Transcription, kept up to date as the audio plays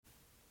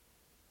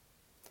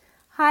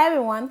Hi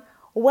everyone,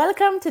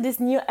 welcome to this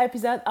new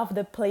episode of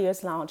the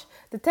Players Lounge,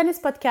 the tennis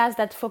podcast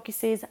that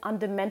focuses on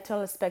the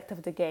mental aspect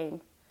of the game.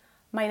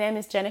 My name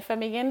is Jennifer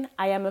Megan.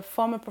 I am a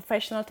former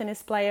professional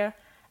tennis player,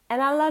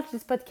 and I launched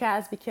this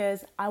podcast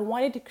because I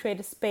wanted to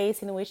create a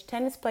space in which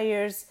tennis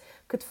players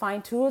could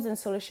find tools and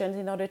solutions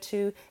in order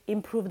to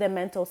improve their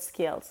mental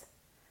skills.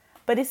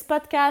 But this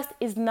podcast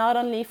is not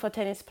only for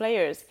tennis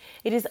players,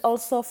 it is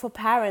also for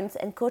parents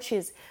and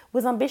coaches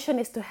whose ambition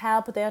is to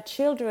help their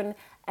children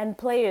and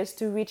players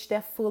to reach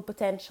their full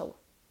potential.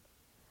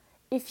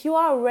 If you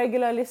are a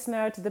regular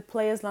listener to the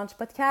Players Launch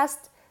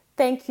podcast,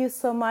 thank you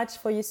so much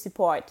for your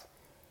support.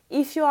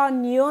 If you are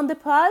new on the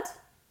pod,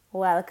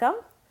 welcome.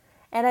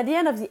 And at the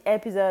end of the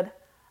episode,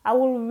 I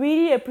will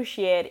really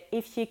appreciate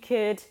if you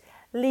could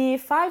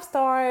leave 5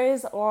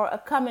 stars or a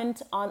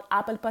comment on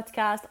Apple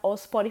Podcast or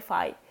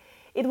Spotify.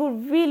 It will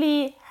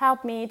really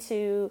help me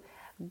to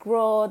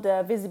grow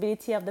the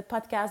visibility of the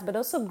podcast, but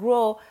also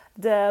grow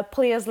the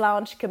Players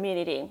Lounge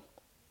community.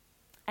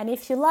 And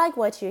if you like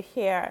what you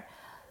hear,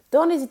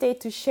 don't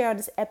hesitate to share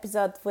this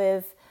episode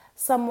with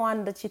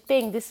someone that you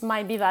think this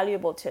might be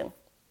valuable to.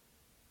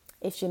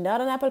 If you're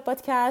not on Apple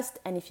Podcast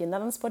and if you're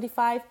not on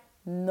Spotify,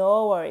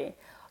 no worry.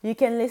 You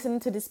can listen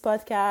to this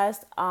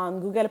podcast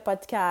on Google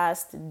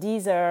Podcast,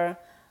 Deezer,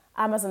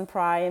 Amazon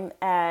Prime,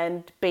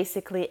 and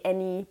basically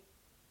any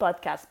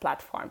podcast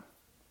platform.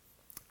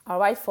 All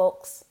right,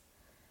 folks.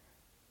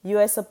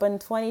 US Open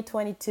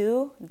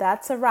 2022,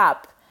 that's a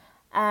wrap.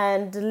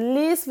 And the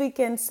least we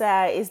can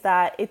say is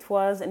that it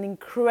was an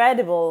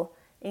incredible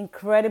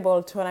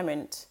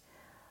tournament.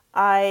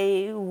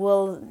 I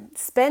will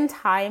spend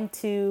time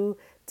to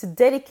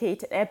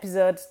dedicate an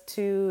episode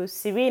to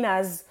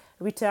Serena's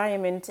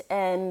retirement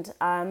and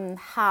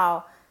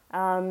how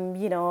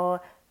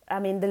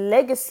the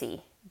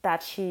legacy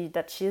that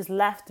she's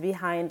left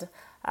behind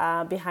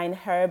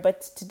her.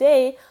 But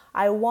today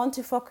I want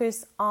to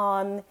focus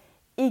on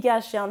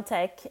Iga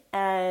Swiatek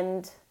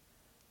and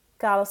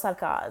Carlos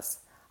Alcaraz.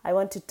 I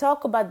want to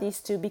talk about these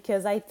two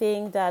because I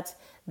think that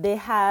they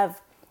have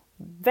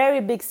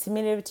very big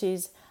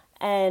similarities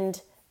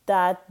and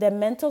that their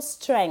mental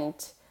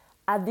strength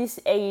at this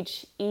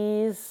age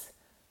is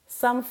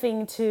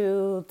something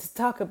to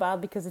talk about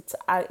because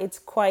it's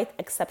quite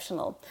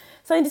exceptional.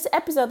 So in this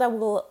episode, I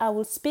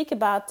will speak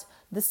about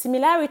the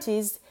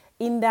similarities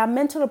in their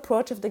mental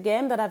approach of the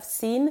game that I've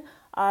seen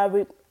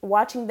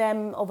watching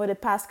them over the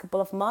past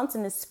couple of months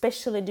and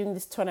especially during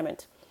this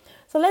tournament.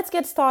 So let's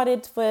get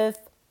started with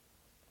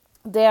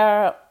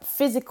their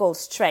physical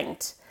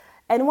strength.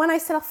 And when I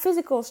say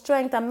physical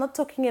strength, I'm not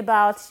talking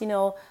about,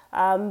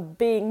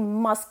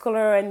 being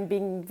muscular and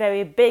being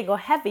very big or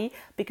heavy,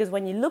 because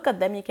when you look at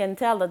them, you can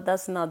tell that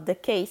that's not the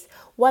case.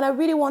 What I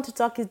really want to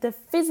talk is the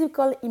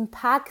physical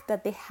impact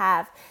that they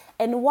have.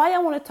 And why I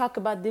want to talk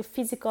about the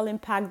physical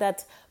impact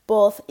that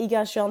both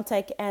Iga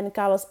Swiatek and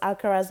Carlos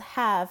Alcaraz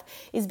have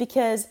is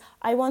because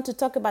I want to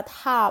talk about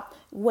how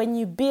when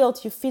you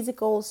build your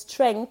physical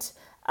strength,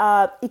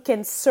 it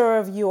can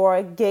serve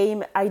your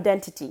game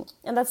identity.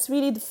 And that's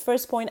really the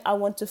first point I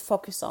want to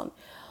focus on.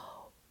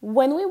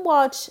 When we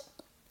watch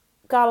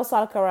Carlos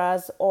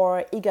Alcaraz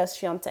or Iga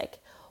Swiatek,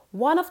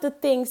 one of the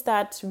things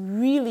that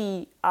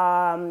really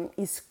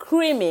is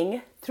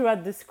screaming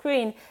throughout the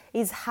screen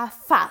is how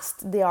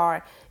fast they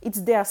are.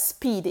 It's their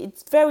speed.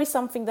 It's very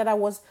something that I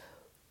was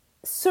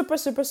super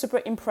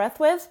impressed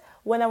with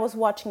when I was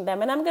watching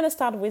them. And I'm going to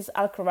start with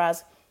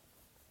Alcaraz.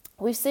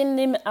 We've seen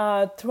him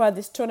throughout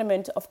this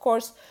tournament, of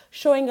course,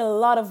 showing a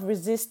lot of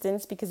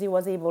resistance because he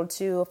was able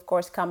to, of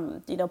course,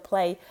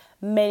 play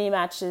many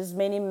matches,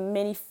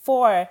 many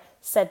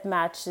 4-set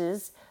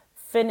matches,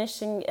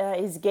 finishing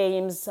his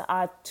games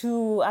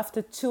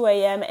after 2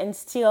 a.m. and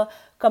still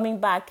coming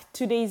back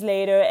 2 days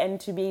later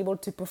and to be able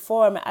to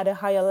perform at a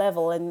higher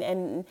level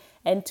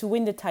and to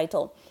win the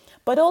title.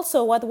 But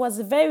also what was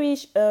very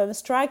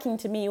striking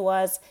to me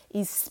was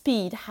his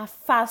speed, how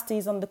fast he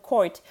is on the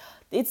court.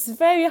 It's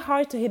very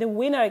hard to hit a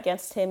winner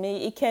against him.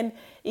 He can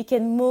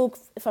move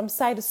from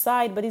side to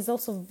side, but he's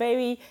also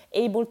very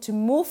able to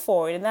move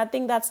forward. And I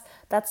think that's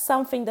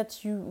something that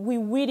we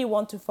really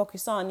want to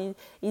focus on.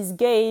 His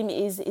game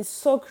is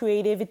so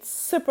creative. It's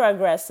super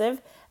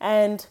aggressive,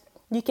 and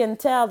you can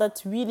tell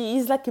that really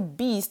he's like a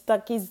beast.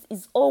 Like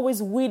he's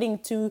always willing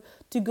to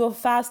go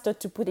faster,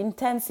 to put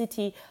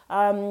intensity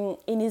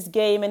in his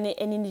game and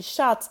in his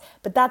shots.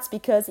 But that's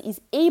because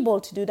he's able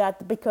to do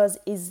that because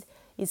his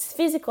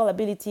physical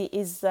ability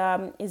is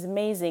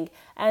amazing.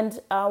 And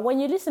when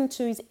you listen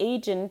to his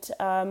agent,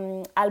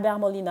 Albert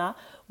Molina,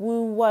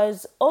 who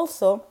was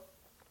also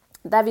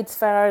David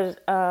Ferrer's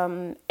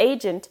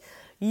agent,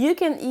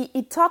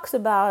 he talks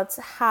about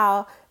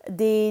how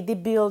they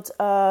built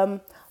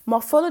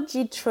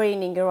morphology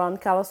training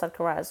around Carlos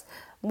Alcaraz.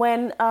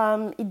 When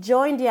he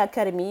joined the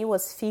academy, he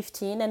was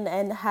 15,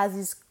 and as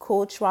his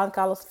coach Juan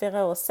Carlos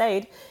Ferrero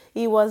said,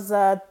 he was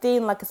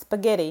thin like a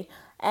spaghetti,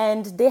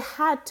 and they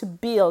had to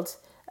build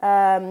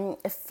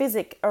a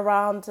physique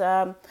around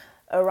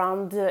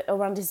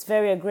this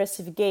very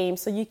aggressive game.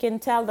 So you can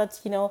tell that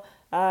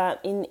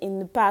in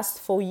the past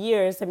 4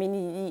 years. I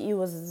mean, he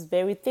was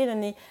very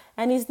thin,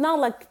 and he's not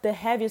like the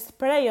heaviest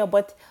player,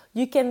 but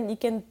you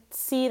can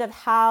see that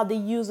how they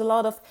use a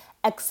lot of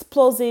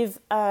explosive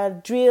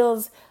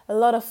drills, a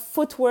lot of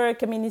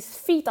footwork. I mean, his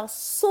feet are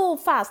so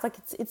fast, like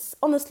it's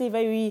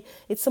honestly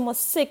it's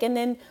almost sick. And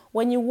then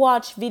when you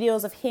watch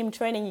videos of him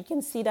training, you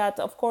can see that,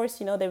 of course,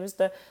 there was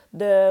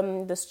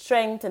the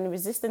strength and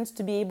resistance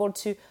to be able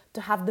to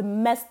have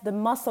the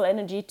muscle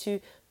energy to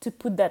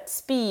put that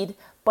speed,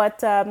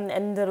 but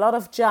and a lot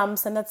of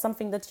jumps, and that's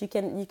something that you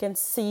can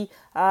see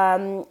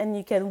and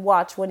you can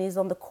watch when he's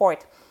on the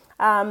court.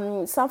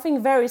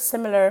 Something very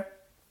similar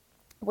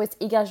with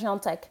Iga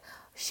Swiatek.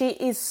 She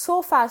is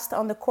so fast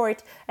on the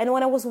court, and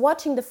when I was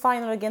watching the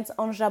final against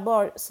Ons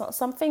Jabeur,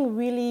 something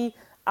really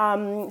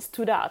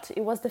stood out.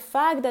 It was the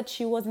fact that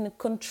she was in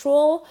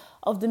control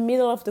of the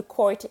middle of the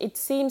court. It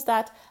seems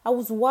that I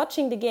was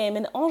watching the game,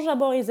 and Ons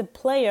Jabeur is a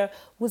player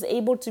who was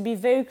able to be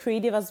very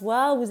creative as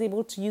well, was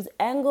able to use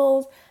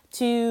angles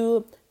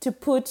to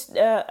put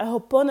her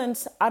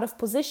opponents out of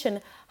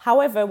position.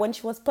 However, when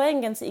she was playing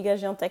against Iga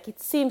Swiatek, it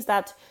seems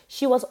that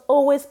she was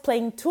always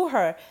playing to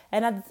her.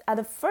 And at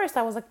the first,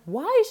 I was like,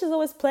 why she's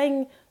always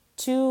playing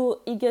to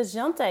Iga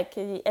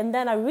Swiatek? And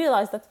then I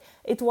realized that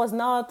it was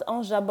not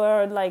Ons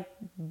Jabeur like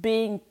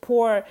being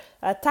poor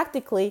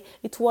tactically.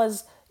 It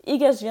was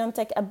Iga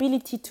Swiatek's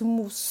ability to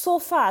move so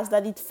fast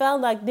that it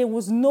felt like there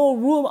was no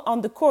room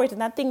on the court.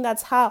 And I think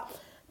that's how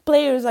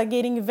players are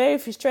getting very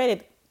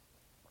frustrated.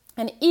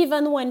 And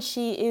even when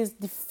she is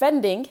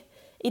defending,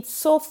 it's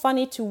so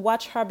funny to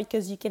watch her,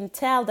 because you can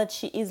tell that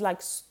she is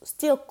like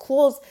still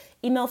close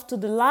enough to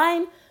the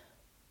line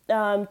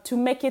to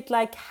make it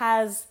like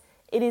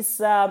it is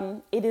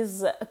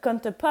a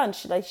counter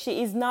punch. Like,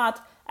 she is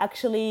not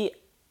actually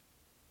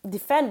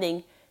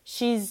defending;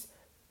 she's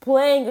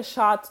playing a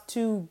shot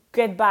to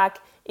get back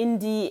in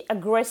the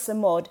aggressor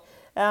mode.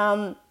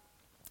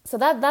 So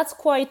that's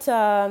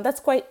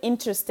quite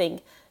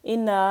interesting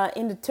in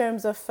the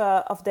terms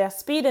of their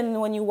speed.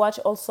 And when you watch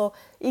also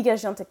Iga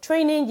Swiatek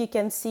training, you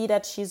can see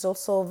that she's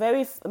also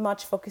very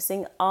much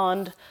focusing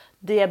on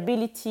the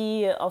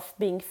ability of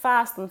being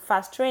fast and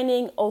fast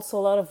training. Also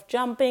a lot of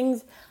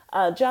jumps,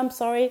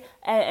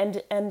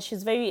 and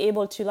she's very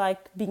able to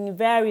like being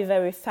very,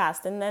 very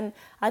fast. And then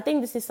I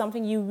think this is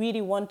something you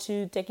really want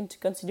to take into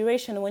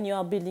consideration when you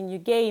are building your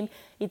game.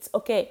 It's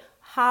okay,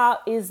 how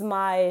is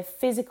my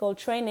physical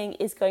training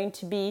is going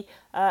to be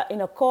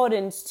in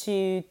accordance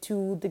to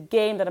the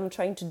game that I'm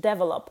trying to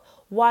develop?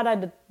 What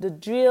are the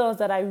drills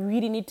that I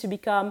really need to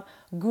become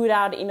good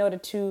at in order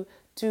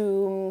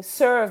to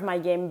serve my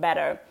game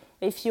better?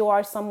 If you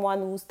are someone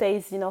who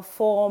stays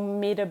 4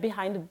 meters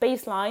behind the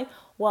baseline,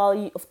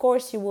 well, of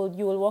course you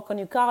will work on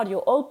your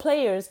cardio. All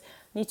players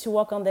need to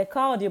work on their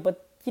cardio,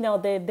 but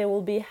there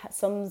will be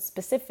some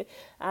specifics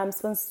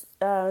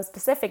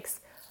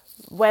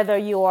whether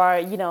you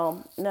are,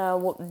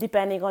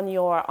 depending on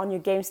your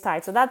game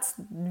style. So that's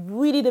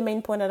really the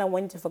main point that I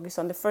want to focus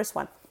on, the first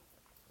one.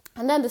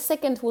 And then the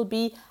second will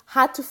be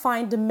how to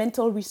find the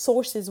mental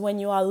resources when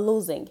you are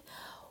losing.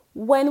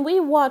 When we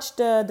watched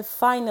the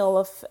final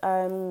of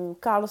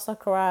Carlos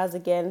Alcaraz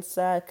against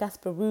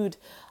Casper Ruud,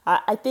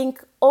 I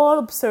think all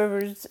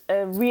observers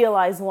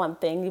realized one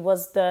thing. It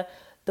was the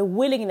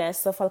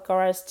willingness of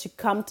Alcaraz to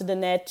come to the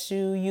net,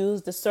 to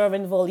use the serve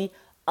and volley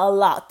a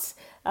lot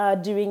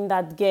during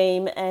that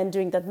game and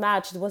during that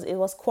match. It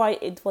was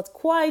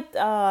quite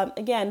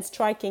again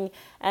striking.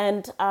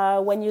 And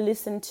when you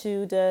listen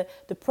to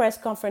the press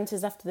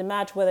conferences after the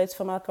match, whether it's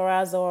from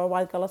Alcaraz or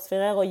Juan Carlos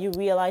Ferrero, you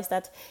realize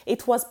that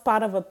it was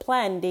part of a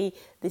plan. They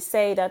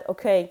say that,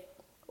 okay,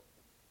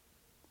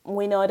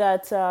 we know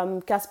that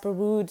Casper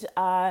Ruud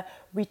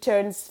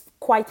returns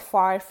quite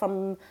far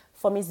from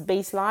his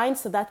baseline,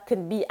 so that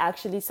could be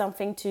actually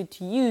something to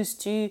use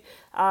to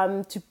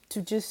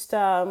just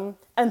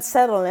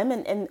unsettle him.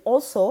 And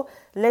also,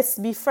 let's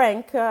be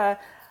frank,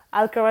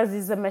 Alcaraz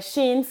is a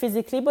machine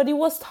physically, but he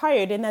was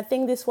tired. And I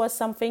think this was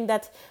something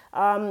that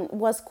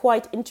was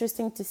quite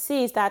interesting to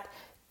see, is that,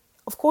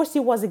 of course, he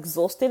was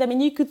exhausted. I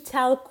mean, you could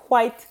tell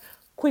quite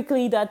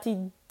quickly that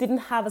he didn't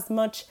have as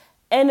much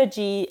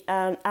energy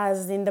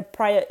as in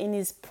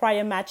his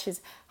prior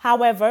matches.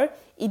 However,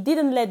 he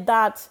didn't let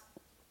that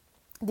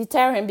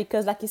deter him,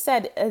 because like he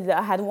said,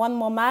 I had one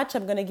more match,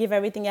 I'm going to give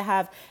everything I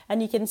have.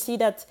 And you can see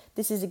that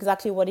this is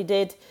exactly what he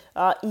did.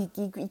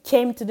 He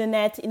came to the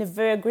net in a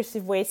very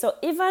aggressive way. So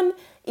even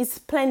his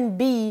plan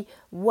B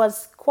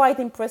was quite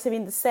impressive,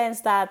 in the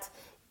sense that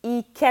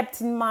he kept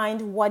in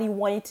mind what he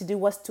wanted to do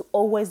was to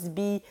always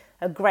be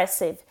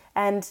aggressive.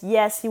 And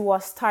yes, he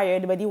was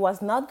tired, but he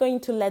was not going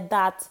to let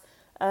that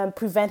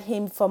prevent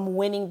him from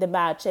winning the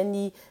match. And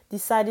he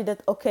decided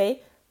that,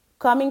 okay,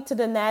 coming to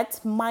the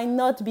net might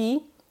not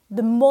be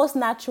the most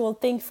natural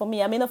thing for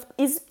me. I mean,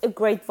 he's a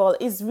great volley.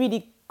 He's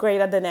really great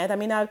at the net. I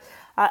mean,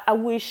 I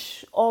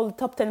wish all the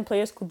top 10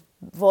 players could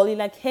volley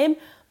like him.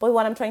 But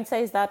what I'm trying to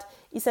say is that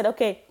he said,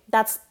 okay,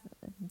 that's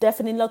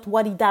definitely not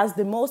what he does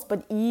the most.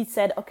 But he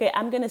said, okay,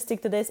 I'm going to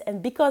stick to this.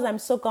 And because I'm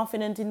so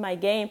confident in my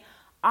game,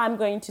 I'm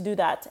going to do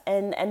that.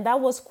 And that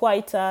was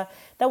that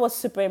was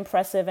super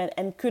impressive,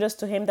 and kudos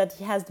to him that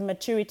he has the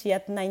maturity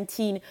at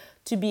 19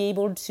 to be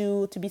able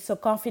to be so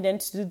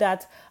confident to do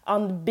that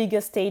on the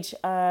biggest stage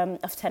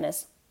of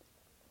tennis.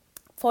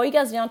 For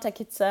Iga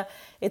Swiatek,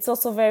 it's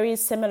also very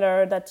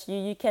similar, that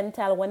you can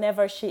tell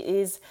whenever she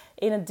is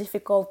in a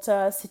difficult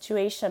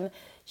situation,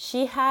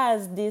 she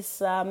has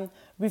this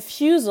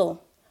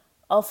refusal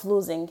of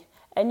losing,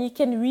 and you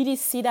can really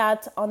see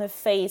that on her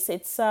face.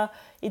 It's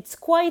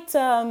quite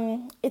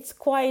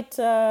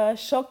not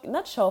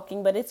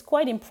shocking, but it's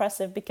quite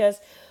impressive,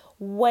 because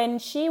when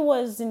she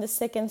was in the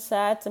second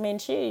set, I mean,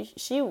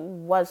 she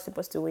was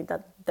supposed to win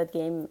that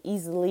game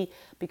easily,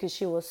 because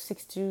she was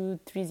 6-2,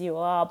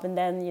 3-0 up, and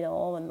then,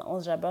 and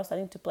Ons Jabeur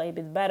starting to play a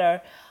bit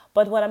better.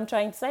 But what I'm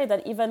trying to say,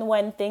 that even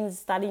when things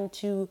starting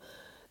to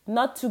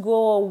not to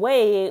go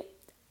away,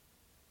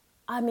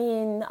 I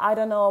mean, I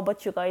don't know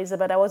about you guys,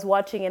 but I was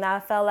watching and I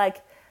felt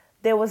like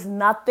there was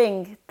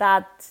nothing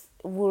that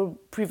would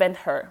prevent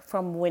her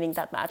from winning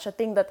that match. I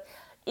think that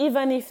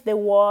even if there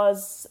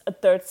was a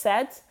third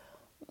set,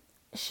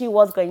 she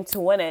was going to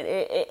win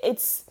it.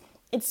 It's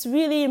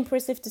really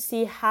impressive to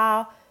see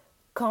how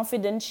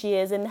confident she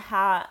is and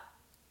how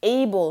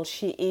able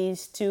she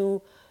is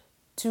to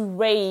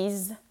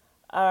raise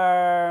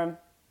her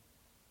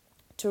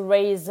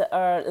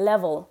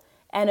level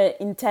and her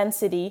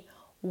intensity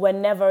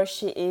whenever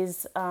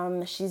she's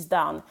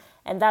down.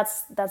 And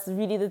that's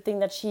really the thing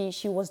that she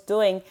was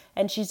doing.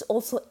 And she's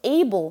also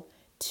able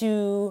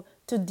to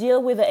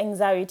deal with the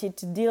anxiety,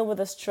 to deal with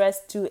the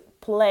stress, to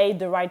play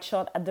the right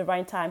shot at the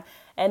right time.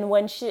 And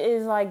when she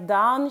is like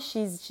down,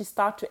 she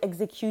starts to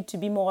execute, to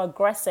be more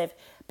aggressive,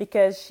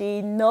 because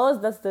she knows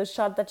that's the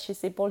shot that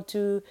she's able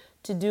to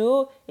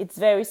do. It's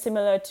very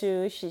similar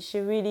to, she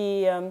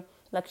really,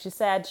 like she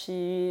said,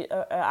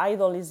 her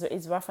idol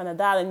is Rafa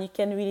Nadal, and you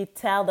can really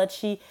tell that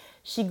she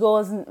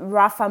goes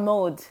Rafa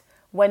mode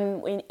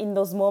when in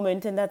those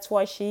moments, and that's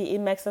why it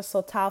makes her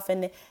so tough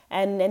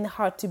and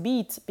hard to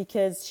beat,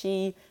 because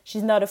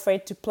she's not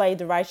afraid to play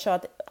the right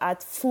shot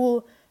at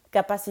full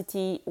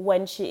capacity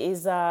when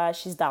she's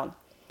down.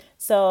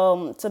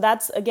 So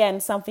that's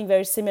again something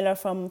very similar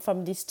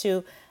from these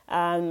two,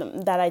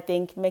 that I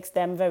think makes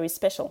them very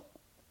special.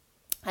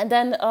 And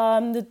then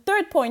the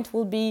third point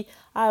will be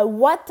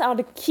what are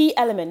the key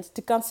elements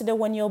to consider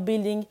when you're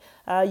building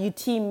your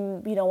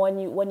team.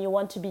 When you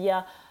want to be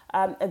a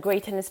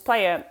great tennis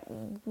player.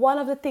 One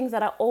of the things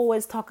that I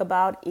always talk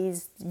about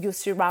is your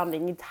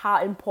surrounding. It's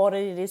how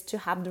important it is to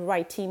have the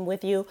right team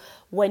with you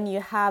when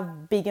you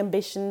have big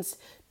ambitions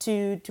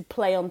to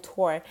play on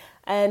tour.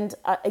 And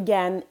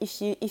again,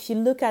 if you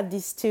look at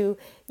these two,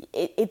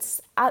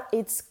 it's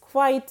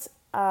quite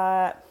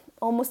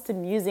almost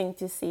amusing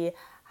to see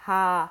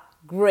how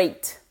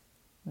great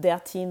their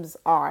teams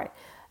are.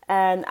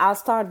 And I'll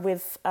start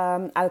with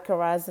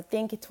Alcaraz. I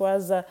think it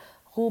was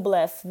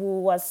Rublev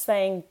who was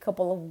saying a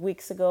couple of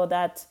weeks ago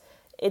that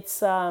it's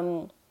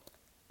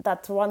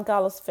that Juan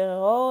Carlos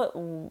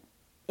Ferrero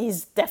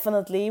is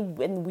definitely,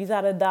 and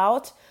without a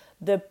doubt,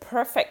 the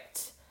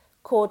perfect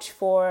coach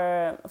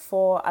for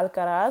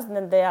Alcaraz,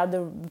 and they are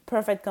the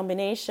perfect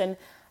combination.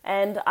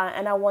 And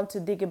I want to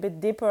dig a bit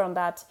deeper on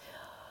that.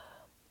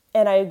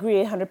 And I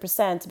agree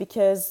 100%,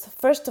 because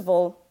first of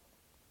all,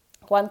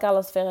 Juan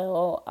Carlos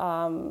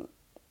Ferrero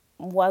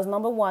was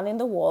number one in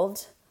the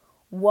world,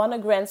 won a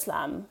Grand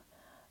Slam.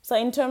 So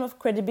in terms of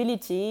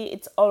credibility,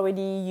 it's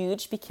already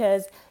huge,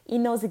 because he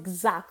knows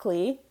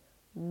exactly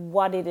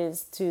what it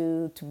is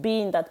to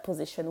be in that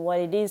position, what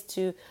it is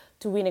to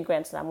win a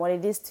Grand Slam, what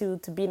it is to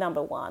be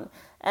number one.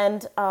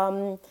 And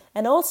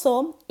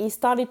also, he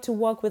started to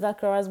work with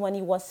Alcaraz when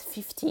he was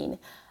 15.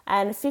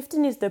 And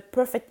 15 is the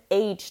perfect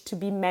age to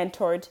be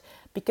mentored,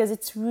 because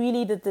it's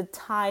really the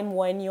time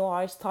when you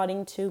are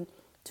starting to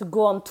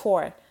go on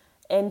tour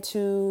and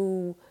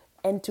to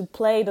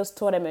play those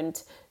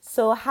tournaments.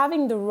 So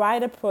having the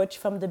right approach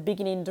from the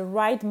beginning, the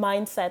right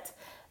mindset,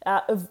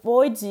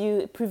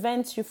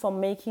 prevents you from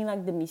making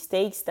like the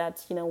mistakes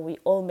that we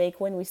all make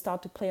when we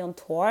start to play on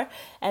tour,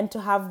 and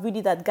to have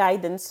really that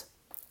guidance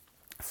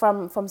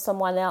from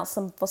someone else,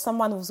 for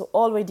someone who's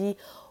already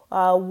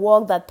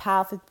walked that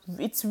path.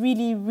 It's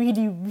really,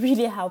 really,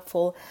 really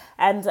helpful,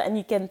 and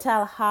you can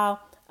tell how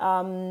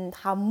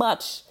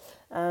much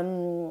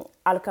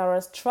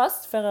Alcaraz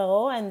trusts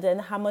Ferrero, and then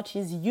how much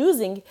he's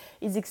using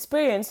his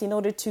experience in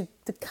order to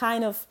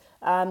kind of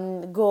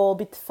go a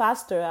bit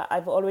faster.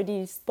 I've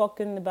already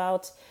spoken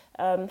about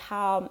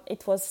how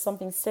it was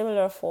something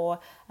similar for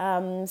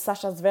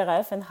Sasha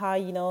Zverev, and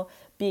how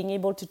being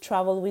able to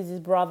travel with his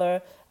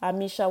brother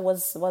Misha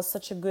was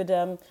such a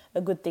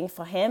good thing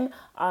for him.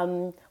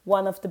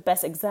 One of the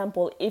best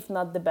example, if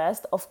not the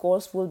best, of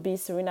course, will be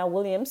Serena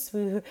Williams,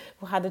 who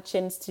had a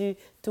chance to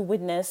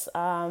witness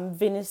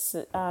Venus'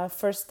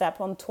 first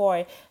step on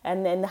tour,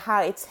 and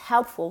how it's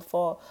helpful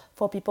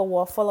for people who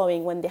are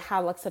following when they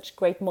have like such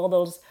great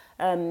models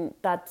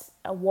that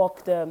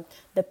walk the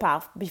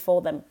path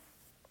before them.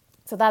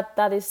 So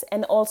that is,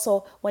 and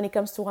also when it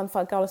comes to Juan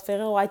Carlos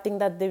Ferrero, I think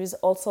that there is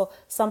also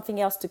something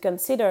else to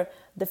consider.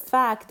 The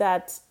fact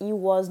that he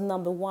was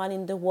number one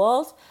in the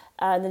world,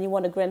 and then he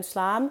won a Grand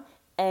Slam,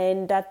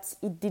 and that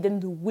he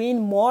didn't win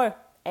more.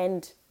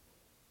 And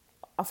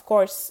of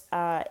course,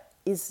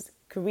 his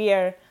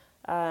career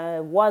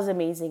was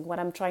amazing. What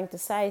I'm trying to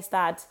say is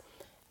that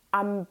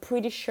I'm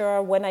pretty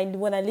sure when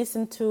I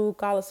listen to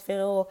Carlos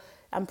Ferrero,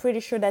 I'm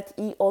pretty sure that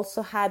he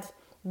also had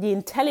the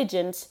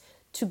intelligence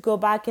to go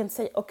back and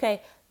say,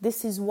 okay,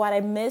 this is what I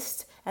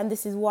missed, and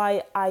this is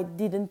why I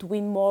didn't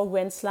win more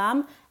Grand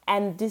Slam,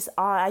 and these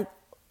are,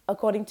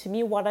 according to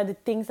me, what are the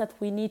things that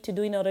we need to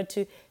do in order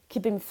to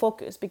keep him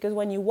focused. Because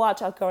when you watch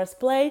Alcaraz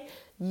play,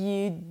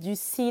 you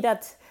see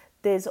that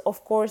there's,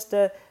 of course,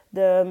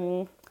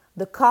 the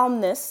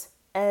calmness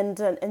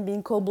and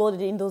being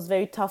cold-blooded in those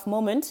very tough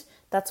moments.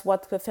 That's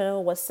what Ferrero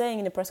was saying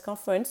in the press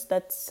conference.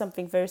 That's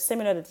something very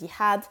similar that he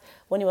had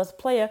when he was a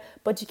player.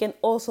 But you can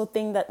also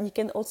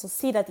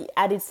see that he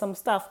added some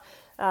stuff.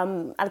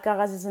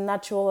 Alcaraz is a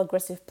natural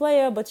aggressive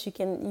player, but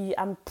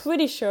I'm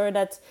pretty sure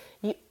that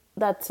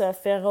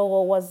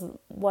Ferrero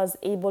was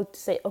able to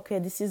say, okay,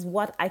 this is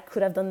what I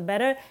could have done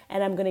better,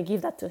 and I'm going to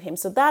give that to him.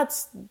 So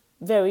that's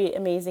very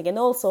amazing. And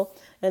also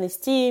on his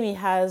team, he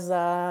has,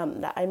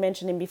 I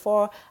mentioned him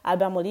before,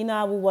 Albert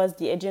Molina, who was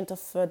the agent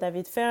of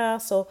David Ferrer.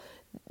 So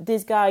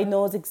this guy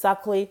knows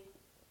exactly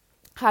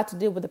how to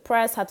deal with the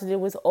press, how to deal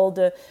with all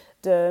the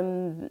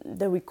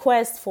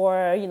requests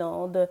for,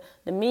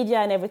 the media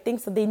and everything.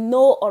 So they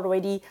know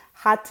already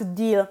how to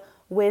deal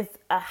with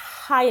a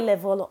high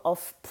level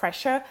of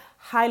pressure,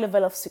 high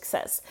level of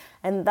success.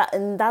 And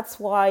that's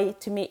why,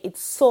 to me,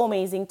 it's so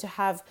amazing to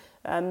have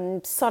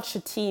such a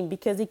team,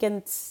 because you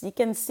can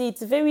see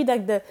it's very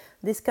like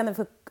this kind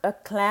of a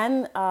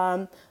clan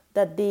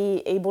that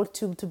they able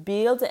to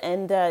build,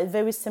 and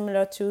very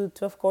similar to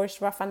of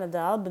course Rafa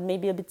Nadal, but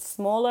maybe a bit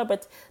smaller.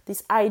 But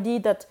this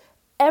idea that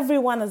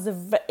everyone has a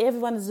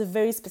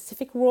very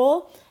specific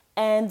role,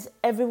 and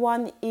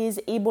everyone is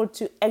able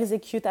to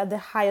execute at the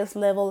highest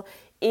level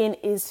in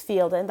his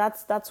field, and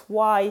that's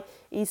why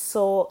he's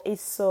so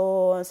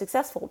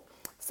successful.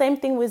 Same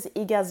thing with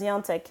Iga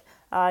Swiatek.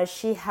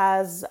 She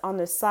has on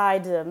the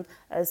side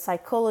a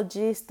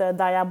psychologist,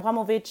 Daria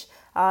Abramovic.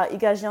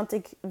 Iga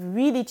Swiatek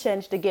really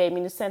changed the game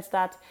in the sense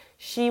that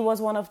she was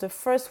one of the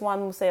first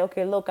ones who say,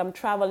 okay, look, I'm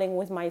traveling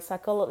with my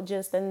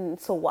psychologist, and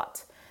so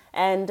what?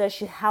 And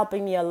she's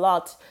helping me a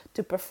lot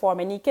to perform.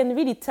 And you can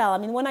really tell. I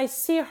mean, when I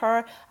see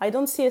her,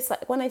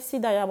 when I see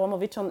Daria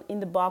Abramovic in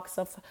the box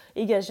of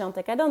Iga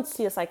Swiatek, I don't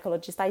see a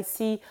psychologist. I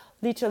see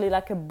literally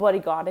like a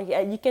bodyguard.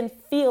 You can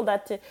feel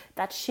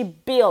that she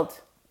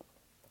built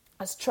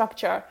a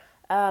structure,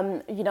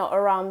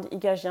 around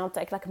Iga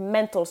Swiatek, like a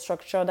mental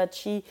structure that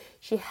she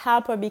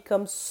helped her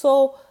become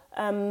so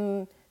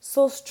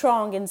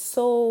strong and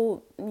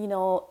so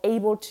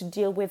able to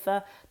deal with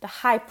the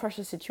high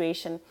pressure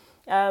situation.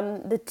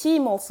 The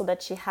team also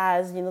that she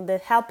has, they're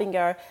helping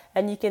her,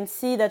 and you can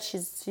see that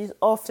she's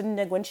often,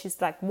 when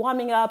she's like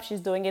warming up, she's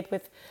doing it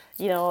with,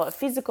 a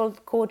physical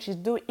coach is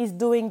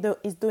doing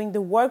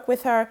the work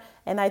with her,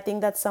 and I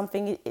think that's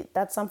something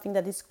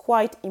that is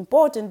quite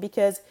important,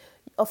 because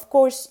of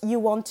course you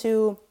want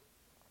to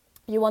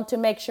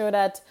make sure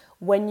that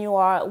when you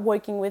are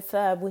working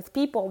with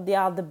people, they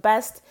are the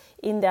best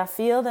in their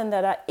field and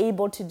that are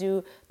able to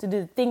do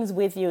things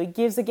with you. It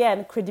gives,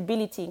 again,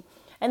 credibility.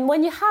 And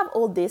when you have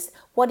all this,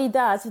 what it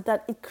does is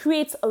that it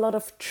creates a lot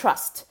of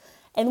trust.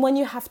 And when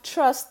you have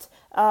trust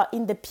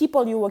in the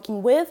people you're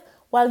working with,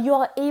 well,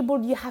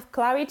 you have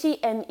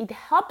clarity, and it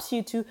helps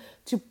you to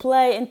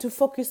play and to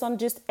focus on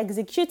just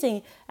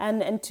executing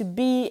and to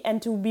be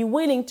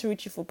willing to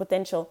reach your full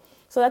potential.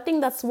 So I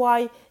think that's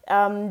why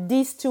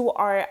these two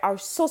are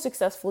so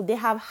successful. They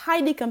have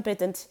highly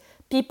competent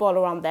people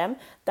around them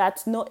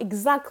that know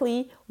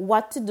exactly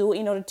what to do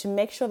in order to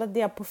make sure that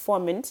they are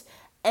performant,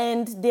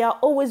 and they are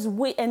always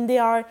they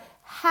are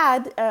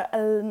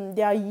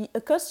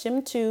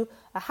accustomed to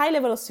a high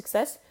level of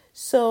success.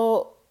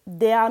 So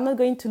they are not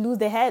going to lose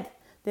their head.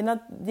 They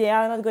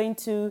are not going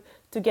to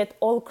get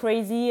all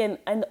crazy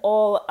and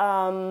all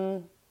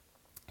how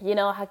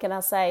can I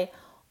say,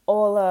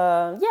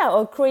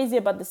 all crazy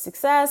about the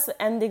success,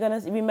 and they're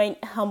gonna remain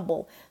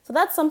humble. So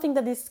that's something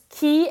that is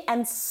key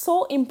and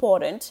so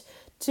important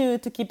to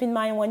keep in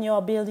mind when you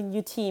are building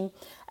your team.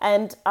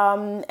 And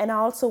I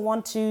also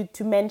want to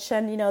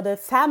mention the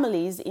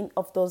families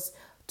of those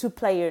two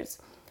players.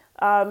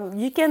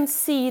 You can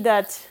see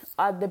that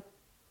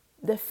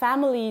the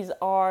families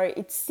are,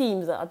 it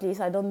seems, at least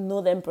I don't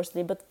know them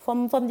personally, but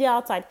from the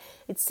outside,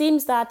 it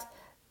seems that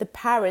the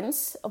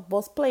parents of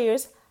both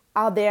players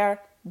are there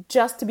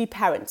just to be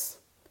parents,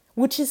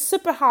 which is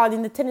super hard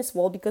in the tennis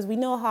world, because we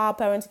know how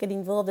parents get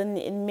involved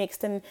in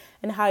mixed and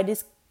how it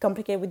is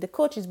complicated with the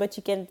coaches, but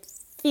you can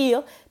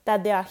feel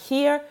that they are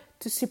here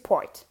to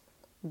support.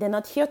 They're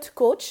not here to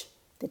coach.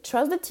 They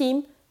trust the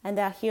team, and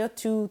they are here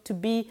to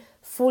be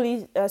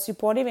fully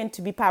supportive and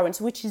to be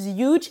parents, which is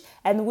huge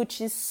and which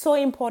is so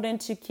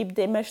important to keep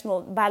the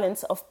emotional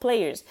balance of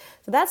players.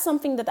 So that's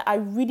something that I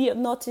really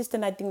noticed,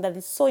 and I think that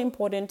is so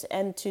important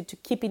and to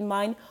keep in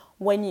mind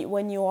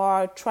when you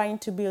are trying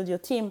to build your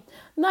team.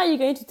 Now you're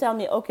going to tell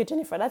me, okay,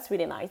 Jennifer, that's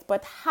really nice,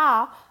 but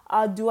how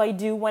do I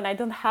do when I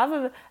don't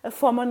have a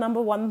former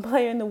number one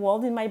player in the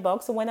world in my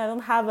box, or when I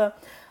don't have a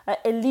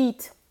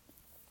elite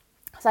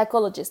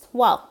psychologist?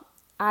 Well,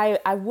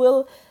 I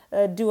will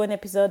do an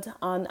episode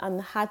on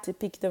how to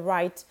pick the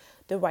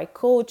right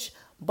coach.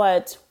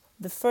 But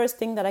the first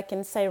thing that I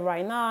can say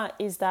right now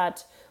is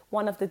that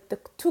one of the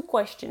two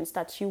questions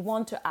that you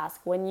want to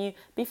ask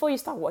before you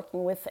start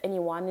working with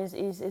anyone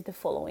is the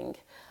following.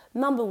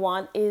 Number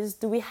one is,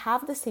 do we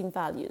have the same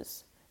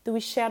values? Do we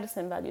share the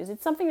same values?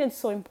 It's something that's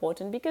so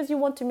important because you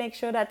want to make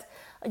sure that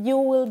you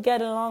will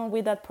get along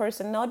with that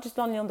person, not just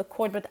only on the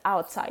court, but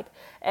outside.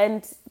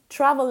 And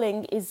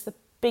traveling is a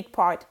big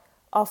part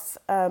of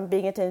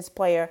being a tennis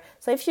player.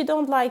 So if you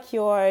don't like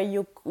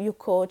your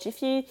coach,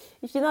 if you're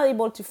not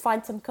able to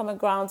find some common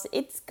grounds,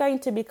 it's going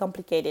to be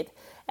complicated.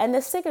 And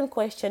the second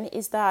question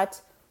is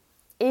that,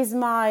 is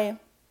my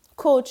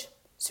coach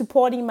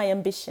supporting my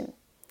ambition?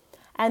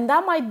 And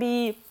that might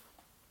be,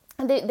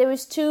 there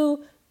is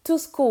two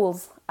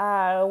schools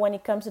when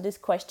it comes to this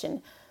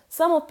question.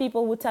 Some of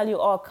people will tell you,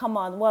 oh, come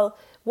on, well,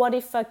 what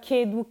if a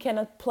kid who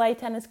cannot play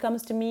tennis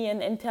comes to me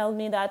and tell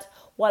me that,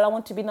 well, I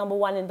want to be number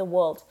one in the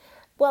world?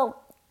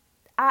 Well,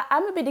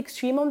 I'm a bit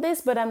extreme on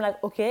this, but I'm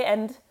like, okay,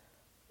 and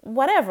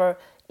whatever.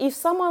 If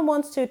someone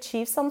wants to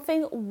achieve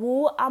something,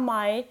 who am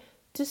I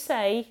to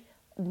say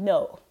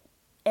no?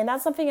 And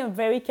that's something I'm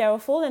very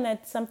careful, and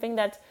it's something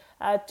that,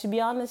 to be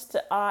honest,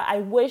 I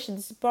wish,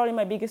 this is probably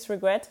my biggest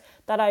regret,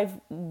 that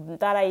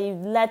I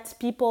let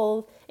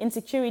people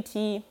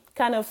insecurity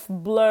kind of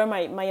blur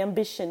my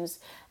ambitions.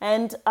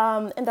 And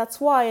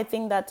that's why I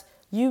think that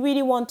you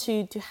really want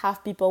to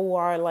have people who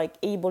are like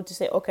able to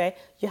say, okay,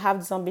 you have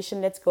this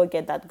ambition, let's go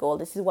get that goal.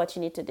 This is what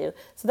you need to do.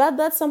 So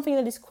that's something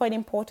that is quite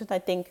important, I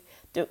think,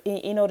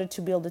 in order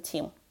to build a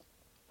team.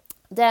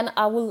 Then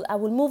I will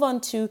move on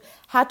to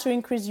how to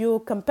increase your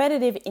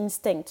competitive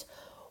instinct.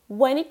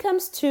 When it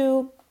comes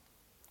to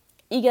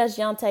Iga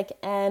Swiatek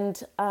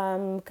and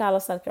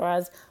Carlos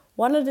Alcaraz,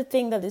 one of the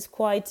things that is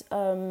quite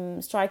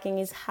striking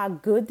is how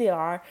good they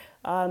are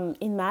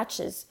in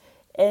matches.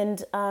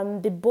 And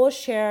they both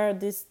share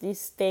this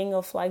thing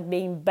of like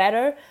being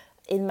better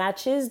in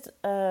matches,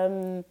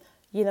 than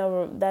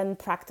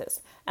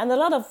practice. And a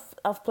lot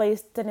of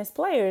tennis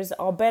players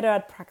are better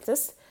at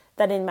practice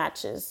than in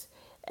matches.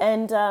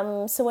 And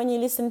so when you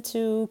listen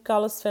to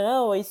Carlos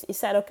Ferrero, he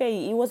said,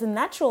 okay, he was a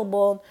natural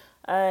born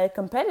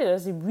competitor.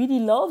 He really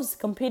loves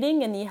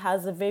competing, and he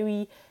has a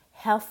very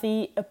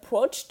healthy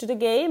approach to the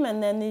game,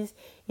 and then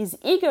he's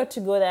eager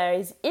to go there.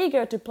 He's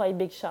eager to play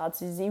big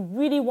shots. He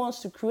really wants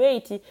to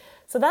create.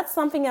 So that's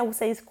something I would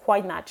say is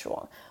quite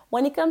natural.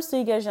 When it comes to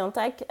Iga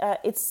Swiatek,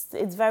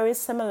 it's very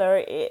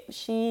similar.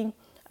 She,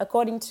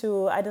 according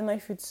to, I don't know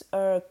if it's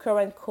her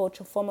current coach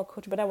or former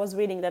coach, but I was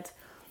reading that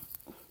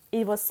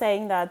he was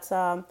saying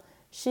that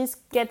she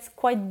gets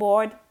quite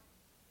bored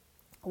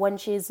when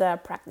she's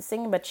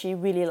practicing, but she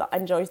really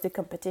enjoys the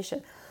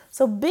competition.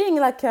 So being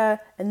like a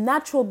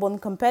natural born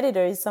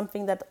competitor is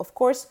something that, of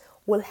course,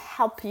 will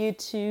help you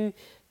to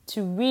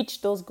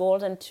reach those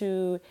goals and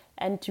to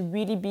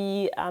really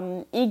be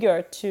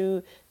eager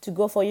to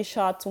go for your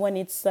shots when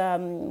it's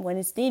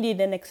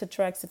needed, and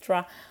etc.,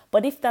 etc.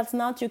 But if that's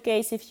not your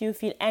case, if you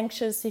feel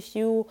anxious, if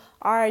you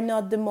are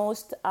not the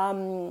most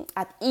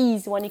at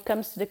ease when it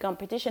comes to the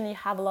competition, you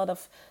have a lot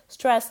of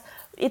stress,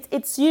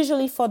 it's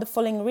usually for the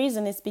following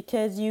reason. It's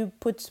because you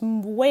put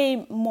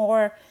way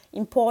more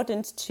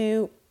importance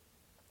to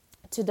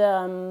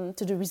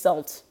the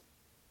result,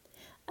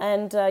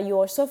 and you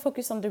are so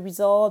focused on the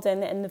result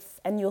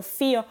and your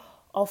fear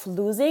of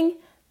losing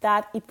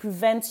that it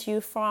prevents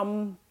you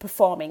from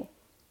performing.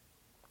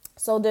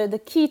 So the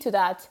key to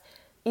that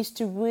is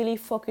to really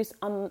focus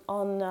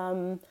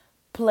on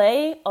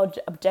play or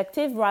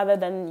objective rather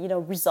than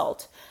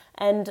result.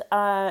 And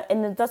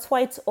that's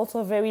why it's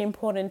also very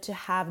important to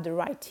have the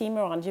right team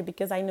around you,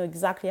 because I know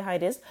exactly how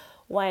it is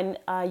when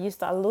you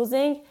start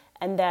losing.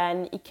 And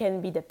then it can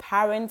be the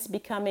parents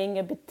becoming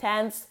a bit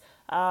tense,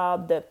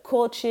 the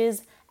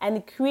coaches, and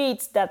it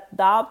creates that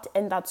doubt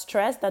and that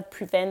stress that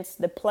prevents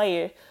the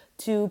player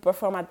to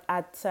perform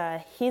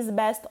at his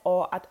best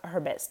or at her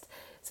best.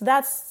 So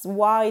that's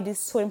why it is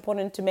so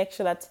important to make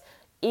sure that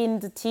in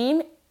the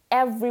team,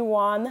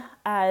 everyone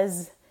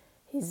has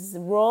his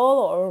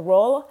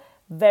role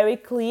very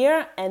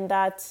clear, and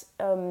that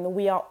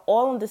we are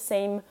all on the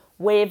same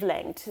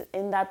wavelength,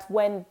 and that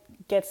when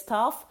it gets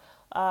tough,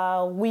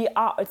 we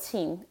are a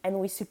team and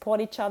we support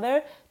each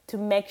other to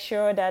make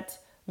sure that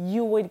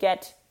you will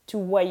get to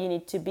where you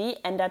need to be,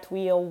 and that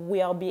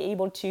we'll be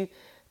able to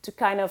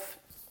kind of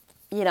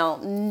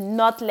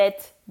not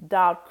let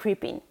doubt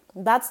creep in.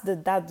 That's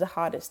the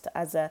hardest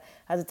as a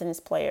tennis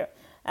player.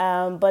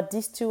 But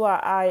these two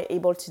are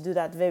able to do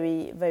that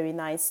very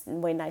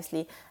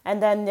nicely.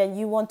 And then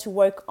you want to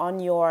work on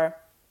your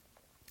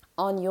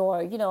on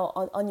your,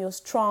 on your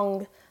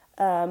strong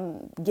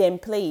game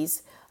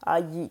plays.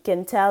 You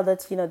can tell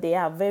that, they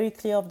are very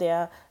clear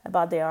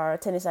about their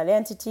tennis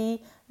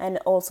identity, and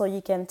also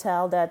you can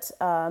tell that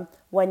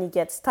when it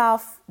gets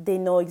tough, they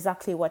know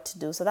exactly what to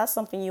do. So that's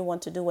something you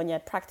want to do when you're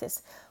at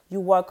practice. You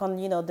work on,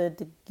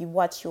 you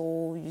watch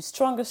your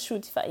strongest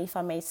shoot, if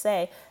I may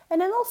say, and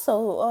then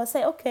also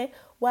say, okay,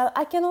 well,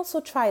 I can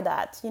also try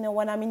that,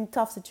 when I'm in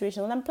tough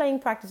situations, when I'm playing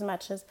practice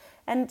matches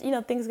and,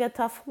 things get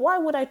tough. Why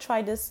would I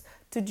try this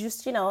to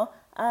just,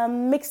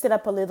 mix it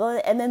up a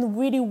little and then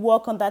really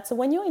work on that? So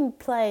when you're in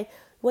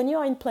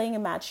playing a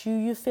match,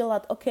 you feel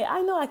that, okay,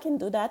 I know I can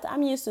do that.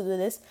 I'm used to do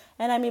this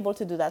and I'm able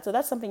to do that. So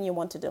that's something you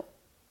want to do.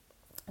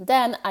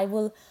 Then I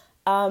will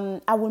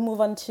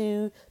move on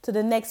to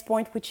the next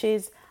point, which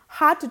is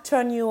how to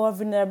turn your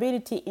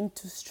vulnerability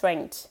into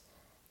strength.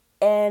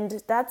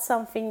 And that's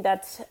something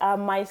that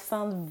might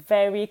sound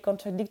very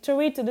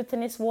contradictory to the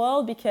tennis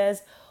world,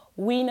 because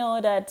we know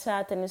that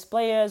tennis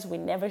players, we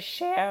never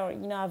share,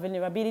 our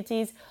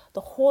vulnerabilities. The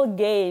whole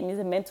game is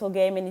a mental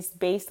game, and it's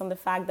based on the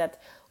fact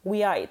that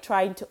we are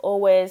trying to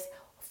always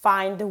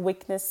find the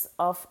weakness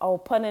of our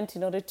opponent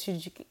in order to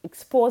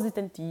expose it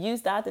and to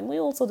use that. And we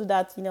also do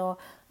that,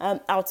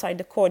 outside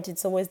the court.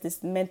 It's always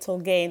this mental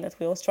game that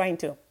we're always trying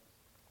to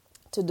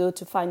do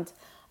to find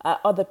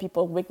other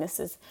people's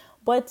weaknesses.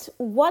 But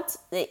what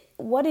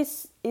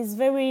is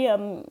very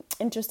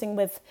interesting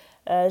with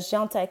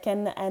Swiatek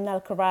and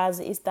Alcaraz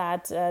is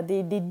that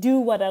they do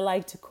what I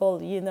like to call,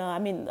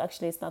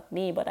 actually it's not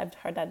me, but I've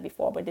heard that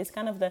before, but it's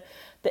kind of the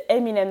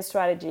Eminem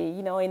strategy,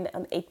 in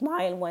an 8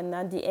 Mile, when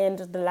at the end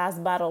of the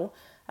last battle,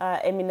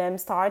 Eminem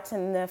starts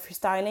and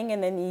freestyling,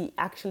 and then he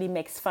actually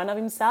makes fun of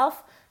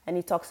himself, and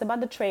he talks about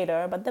the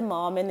traitor, about the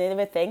mom and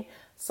everything.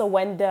 So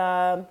when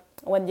the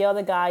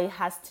other guy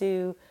has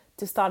to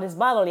start his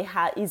battle,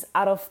 he's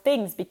out of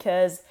things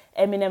because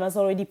Eminem has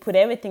already put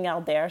everything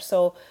out there.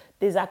 So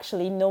there's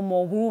actually no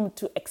more room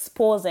to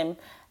expose him.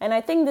 And I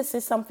think this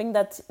is something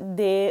that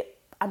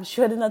I'm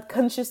sure they're not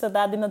conscious of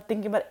that. They're not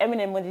thinking about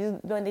Eminem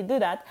when they do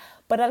that.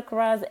 But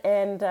Alcaraz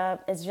and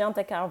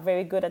Swiatek are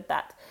very good at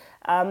that.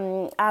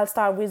 I'll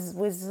start with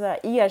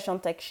Iga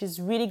Swiatek. She's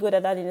really good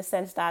at that in the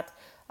sense that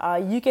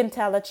you can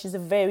tell that she's a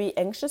very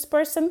anxious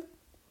person.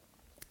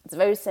 It's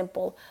very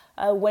simple.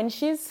 When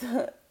she's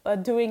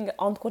doing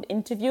on-court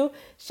interview,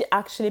 she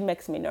actually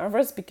makes me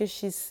nervous because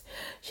she's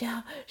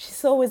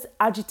always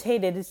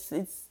agitated.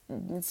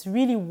 It's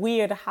really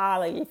weird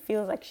how it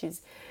feels like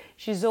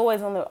she's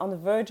always on the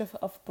verge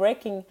of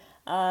breaking.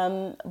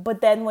 But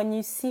then when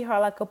you see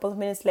her a couple of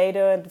minutes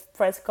later at the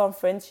press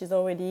conference,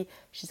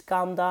 she's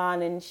calmed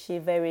down and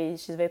she's very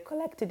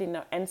collected in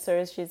her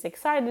answers. She's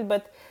excited,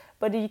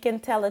 but you can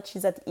tell that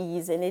she's at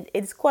ease, and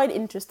it's quite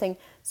interesting.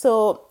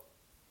 So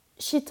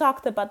she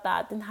talked about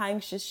that and how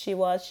anxious she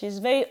was. She's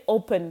very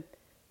open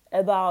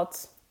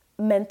about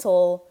a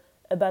mental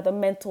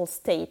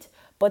state.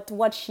 But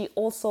what she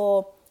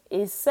also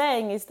is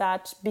saying is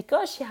that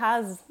because she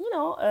has,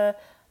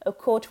 a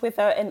coach with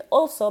her, and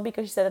also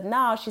because she said that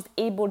now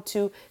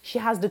she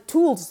has the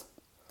tools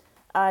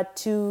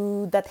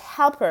that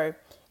help her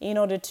in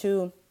order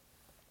to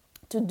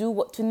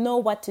know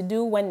what to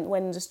do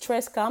when the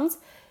stress comes.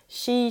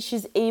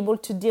 She's able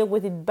to deal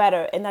with it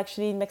better, and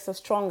actually it makes her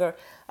stronger.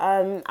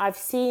 I've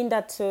seen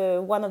that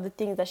one of the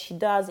things that she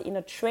does in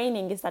her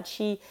training is that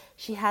she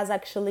has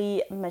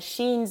actually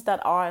machines that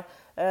are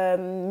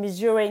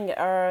measuring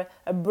her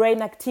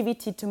brain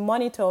activity to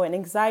monitor an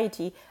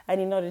anxiety, and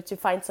in order to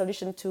find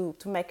solution to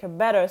make her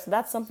better. So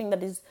that's something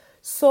that is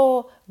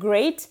so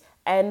great.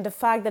 And the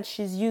fact that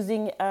she's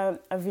using a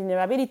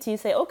vulnerability,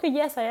 say, okay,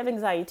 yes, I have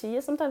anxiety.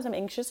 Yes, sometimes I'm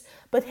anxious.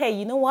 But hey,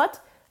 you know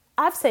what?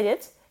 I've said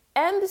it.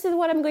 And this is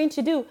what I'm going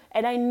to do.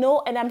 And I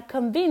know, and I'm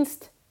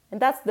convinced,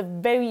 and that's the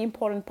very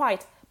important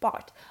part.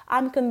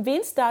 I'm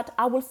convinced that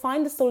I will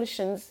find the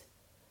solutions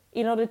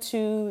in order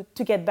to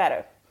get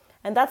better.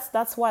 And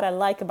that's what I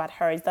like about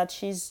her, is that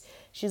she's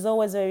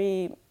always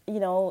very,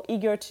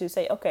 eager to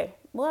say, okay,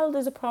 well,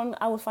 there's a problem,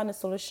 I will find a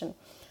solution.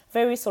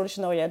 Very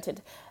solution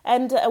oriented.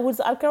 And with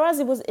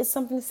Alcaraz, it's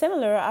something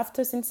similar.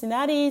 After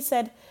Cincinnati, he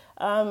said,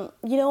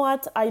 you know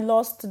what, I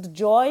lost the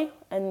joy,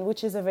 and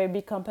which is a very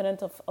big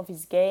component of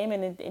his game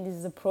and in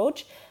his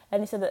approach.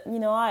 And he said that,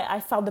 I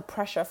felt the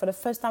pressure. For the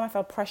first time I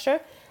felt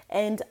pressure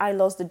and I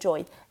lost the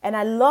joy. And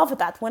I love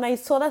that. When I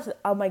saw that,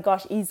 oh my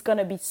gosh, he's going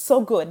to be so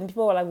good. And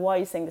people were like, why are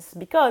you saying this?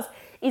 Because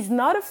he's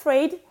not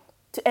afraid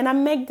to, and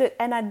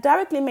I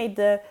directly made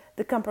the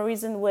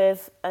comparison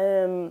with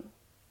Iga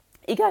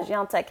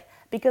Swiatek,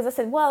 because I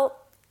said, well,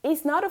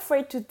 he's not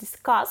afraid to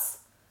discuss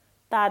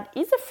that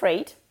he's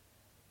afraid,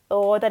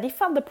 or that he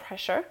felt the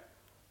pressure.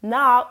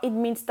 Now it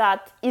means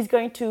that he's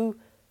going to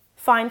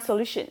find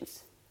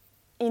solutions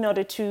in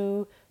order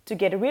to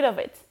get rid of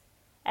it.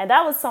 And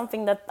that was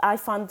something that I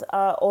found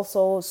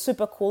also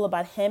super cool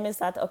about him, is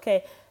that,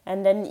 okay,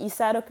 and then he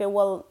said, okay,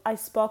 well, I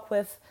spoke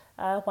with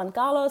Juan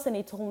Carlos, and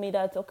he told me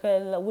that,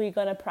 okay, we're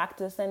going to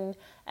practice and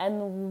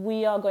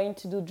we are going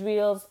to do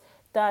drills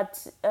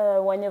that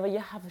whenever you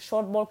have a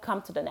short ball,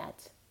 come to the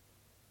net.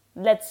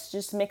 let's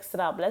just mix it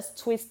up. Let's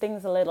twist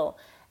things a little.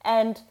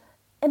 And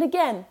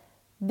again,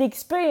 the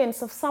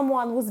experience of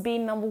someone who's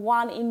been number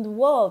one in the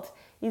world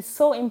is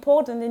so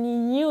important, and he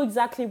knew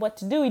exactly what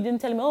to do. He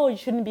didn't tell him, oh, you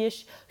should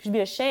be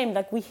ashamed.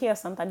 Like we hear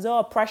sometimes,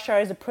 oh, pressure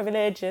is a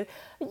privilege.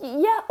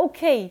 Yeah,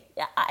 okay,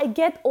 I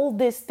get all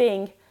this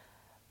thing,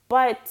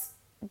 but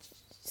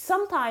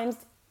sometimes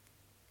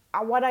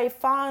what I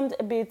found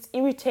a bit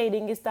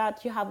irritating is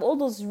that you have all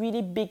those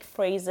really big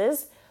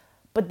phrases,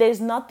 but there's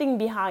nothing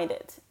behind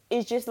it.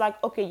 It's just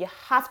like, okay, you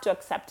have to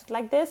accept it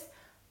like this,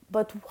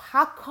 but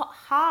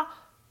how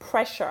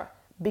pressure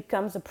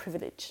becomes a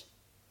privilege?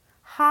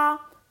 How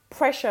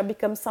pressure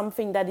becomes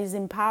something that is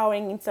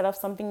empowering instead of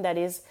something that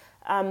is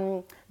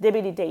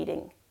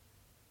debilitating?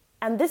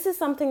 And this is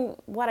something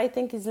what I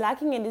think is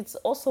lacking, and it's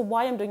also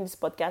why I'm doing this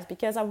podcast,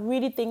 because I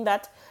really think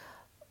that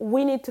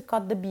we need to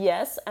cut the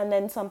BS and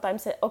then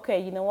sometimes say, okay,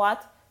 you know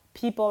what?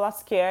 People are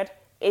scared.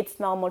 It's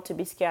normal to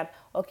be scared.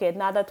 Okay,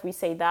 now that we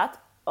say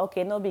that,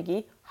 okay, no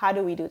biggie. How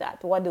do we do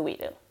that? What do we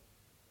do?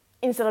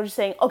 Instead of just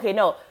saying, okay,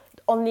 no,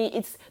 only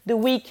it's the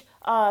weak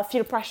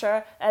feel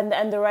pressure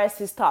and the rest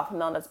is tough.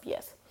 No, that's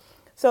BS.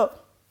 So,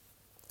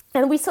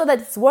 and we saw that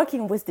it's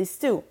working with this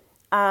too.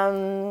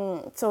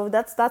 So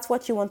that's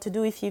what you want to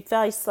do. If you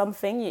feel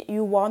something,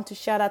 you want to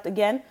share that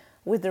again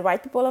with the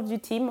right people of your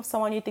team, or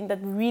someone you think that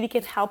really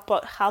can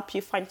help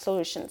you find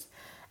solutions.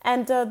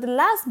 And the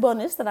last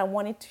bonus that I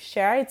wanted to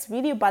share, it's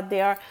really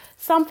about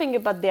something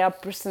about their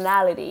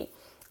personality.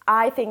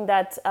 I think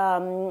that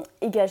Iga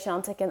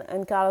Swiatek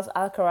and Carlos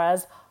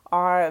Alcaraz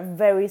are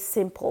very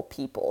simple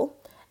people,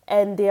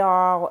 and they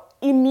are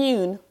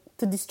immune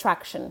to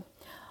distraction.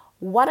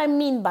 What I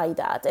mean by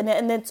that,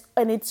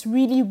 and it's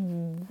really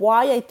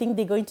why I think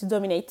they're going to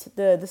dominate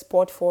the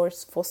sport for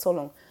so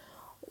long.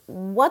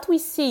 What we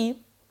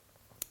see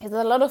is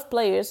that a lot of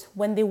players,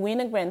 when they win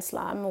a Grand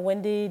Slam,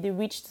 when they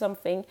reach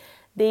something,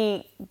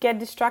 they get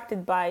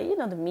distracted by,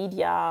 the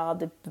media,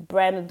 the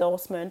brand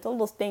endorsement, all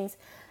those things.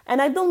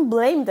 And I don't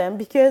blame them,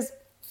 because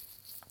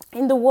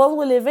in the world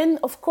we live in,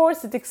 of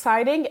course, it's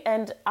exciting,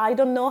 and I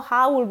don't know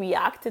how we'll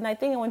react. And I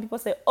think when people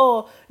say,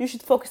 oh, you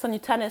should focus on your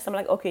tennis, I'm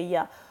like, okay,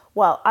 yeah.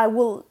 Well,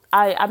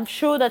 I'm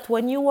sure that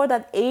when you were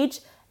that age,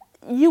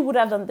 you would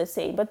have done the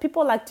same. But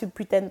people like to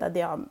pretend that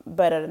they are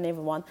better than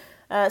everyone.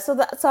 So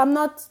I'm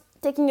not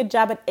taking a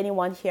jab at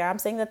anyone here. I'm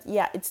saying that,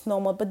 yeah, it's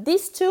normal. But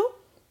these two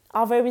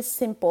are very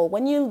simple.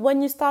 When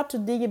you start to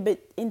dig a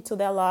bit into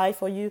their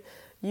life, or you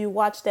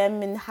watch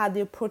them and how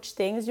they approach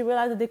things, you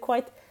realize that they're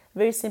quite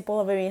very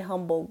simple, very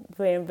humble,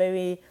 very,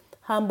 very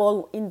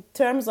humble in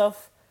terms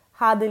of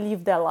how they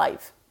live their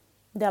lives.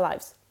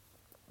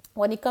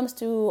 When it comes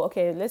to,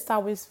 okay, let's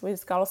start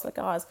with Carlos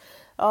Alcaraz.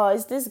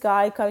 Is this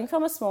guy coming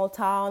from a small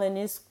town, and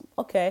he's,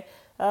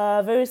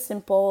 very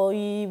simple.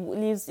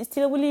 He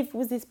still lives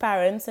with his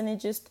parents, and he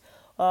just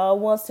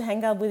wants to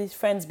hang out with his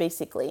friends,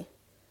 basically.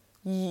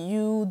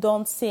 You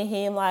don't see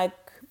him like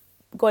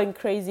going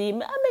crazy.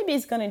 Maybe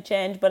it's going to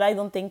change, but I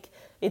don't think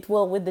it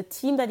will with the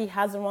team that he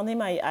has around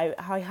him. I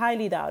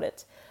highly doubt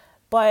it.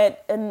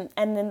 But and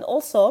then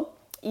also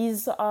he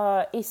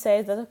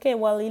says that, okay,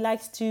 well, he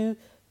likes to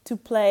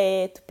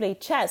play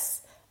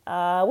chess,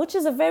 which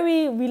is a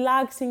very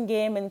relaxing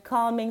game and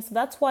calming. So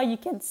that's why you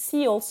can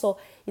see also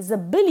his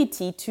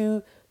ability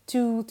to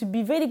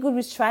be very good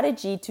with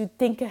strategy, to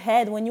think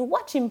ahead. When you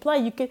watch him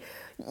play,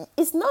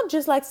 it's not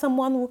just like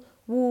someone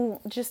who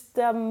just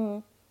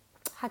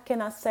how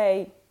can I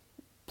say,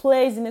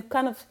 plays in a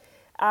kind of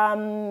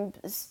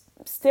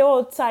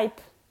stereotype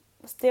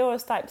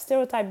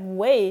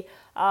way.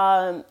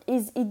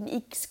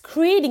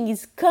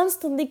 He's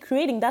constantly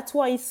creating. That's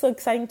why he's so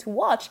exciting to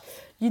watch.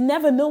 You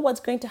never know what's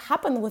going to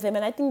happen with him,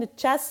 and I think the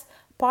chess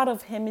part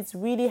of him is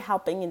really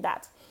helping in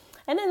that.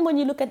 And then when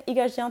you look at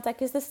Iga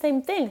Swiatek, it's the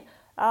same thing.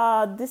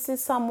 This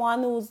is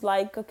someone who's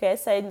like,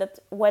 saying that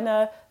when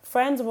her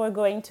friends were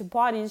going to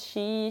parties,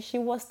 she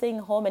was staying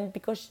home, and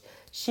because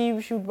she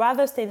would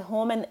rather stay at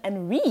home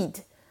and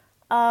read.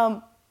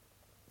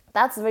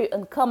 That's very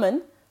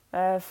uncommon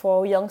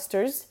for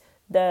youngsters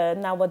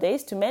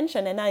nowadays to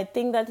mention, and I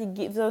think that it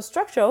gives a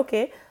structure,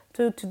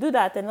 to do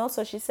that. And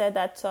also she said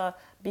that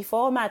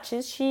before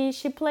matches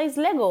she plays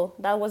Lego.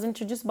 That was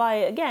introduced by,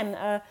 again,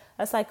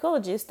 a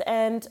psychologist,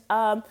 and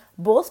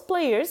both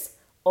players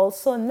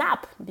also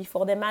nap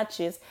before their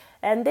matches,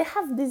 and they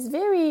have this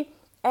very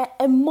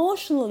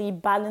emotionally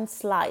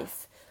balanced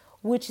life,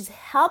 which is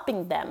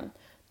helping them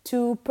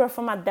to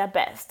perform at their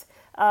best.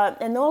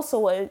 And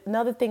also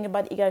another thing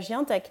about Iga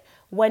Swiatek,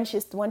 when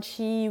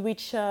she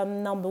reached the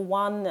number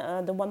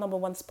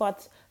one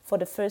spot for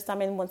the first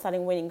time and when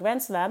starting winning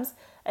Grand Slams,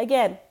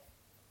 again,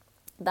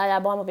 Daria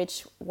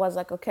Abramovic was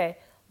like,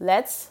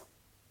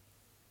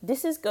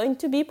 this is going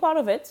to be part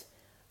of it.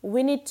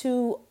 We need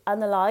to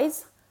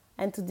analyze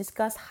and to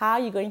discuss how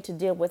you're going to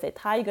deal with it,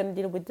 how you're going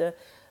to deal with the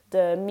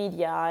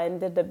media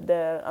and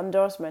the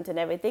endorsement and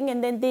everything.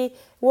 And then they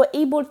were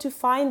able to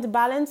find the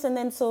balance, and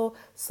then so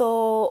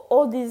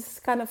all this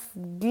kind of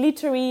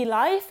glittery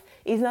life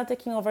is not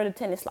taking over the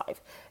tennis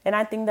life. And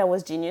I think that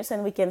was genius,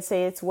 and we can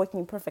say it's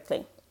working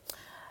perfectly.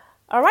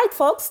 All right,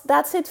 folks,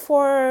 that's it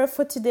for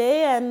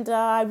today, and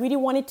I really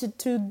wanted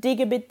to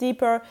dig a bit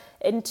deeper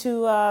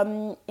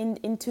into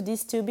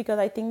these two because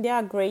I think they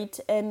are great,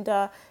 and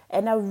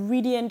I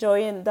really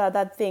enjoy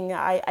that thing.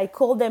 I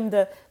call them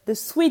the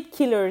sweet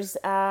killers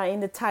in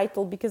the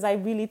title because I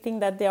really think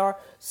that they are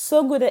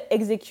so good at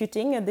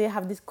executing, and they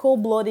have this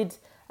cold-blooded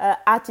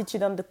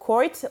attitude on the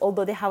court,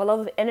 although they have a lot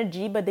of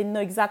energy, but they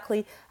know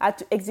exactly how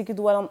to execute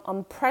well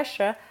on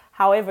pressure.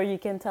 However, you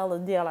can tell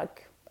that they are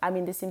like, I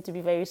mean, they seem to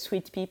be very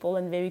sweet people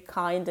and very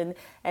kind,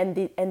 and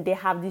they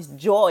have this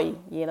joy,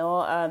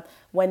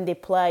 when they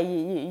play.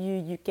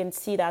 You can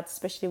see that,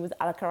 especially with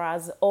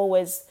Alcaraz,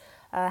 always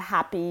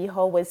happy,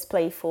 always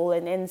playful,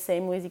 and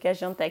same with Iga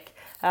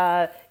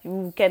Swiatek.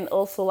 You can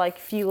also like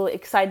feel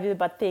excited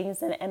about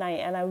things, and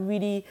I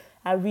really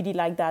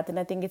like that, and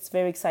I think it's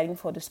very exciting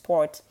for the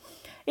sport.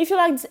 If you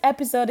like this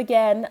episode,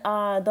 again,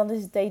 don't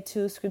hesitate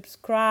to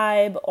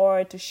subscribe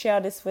or to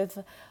share this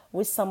with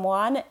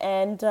someone.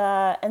 And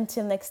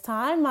until next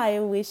time, I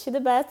wish you the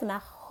best, and I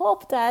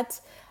hope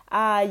that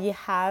you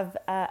have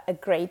a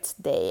great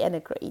day and a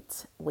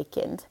great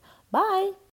weekend. Bye.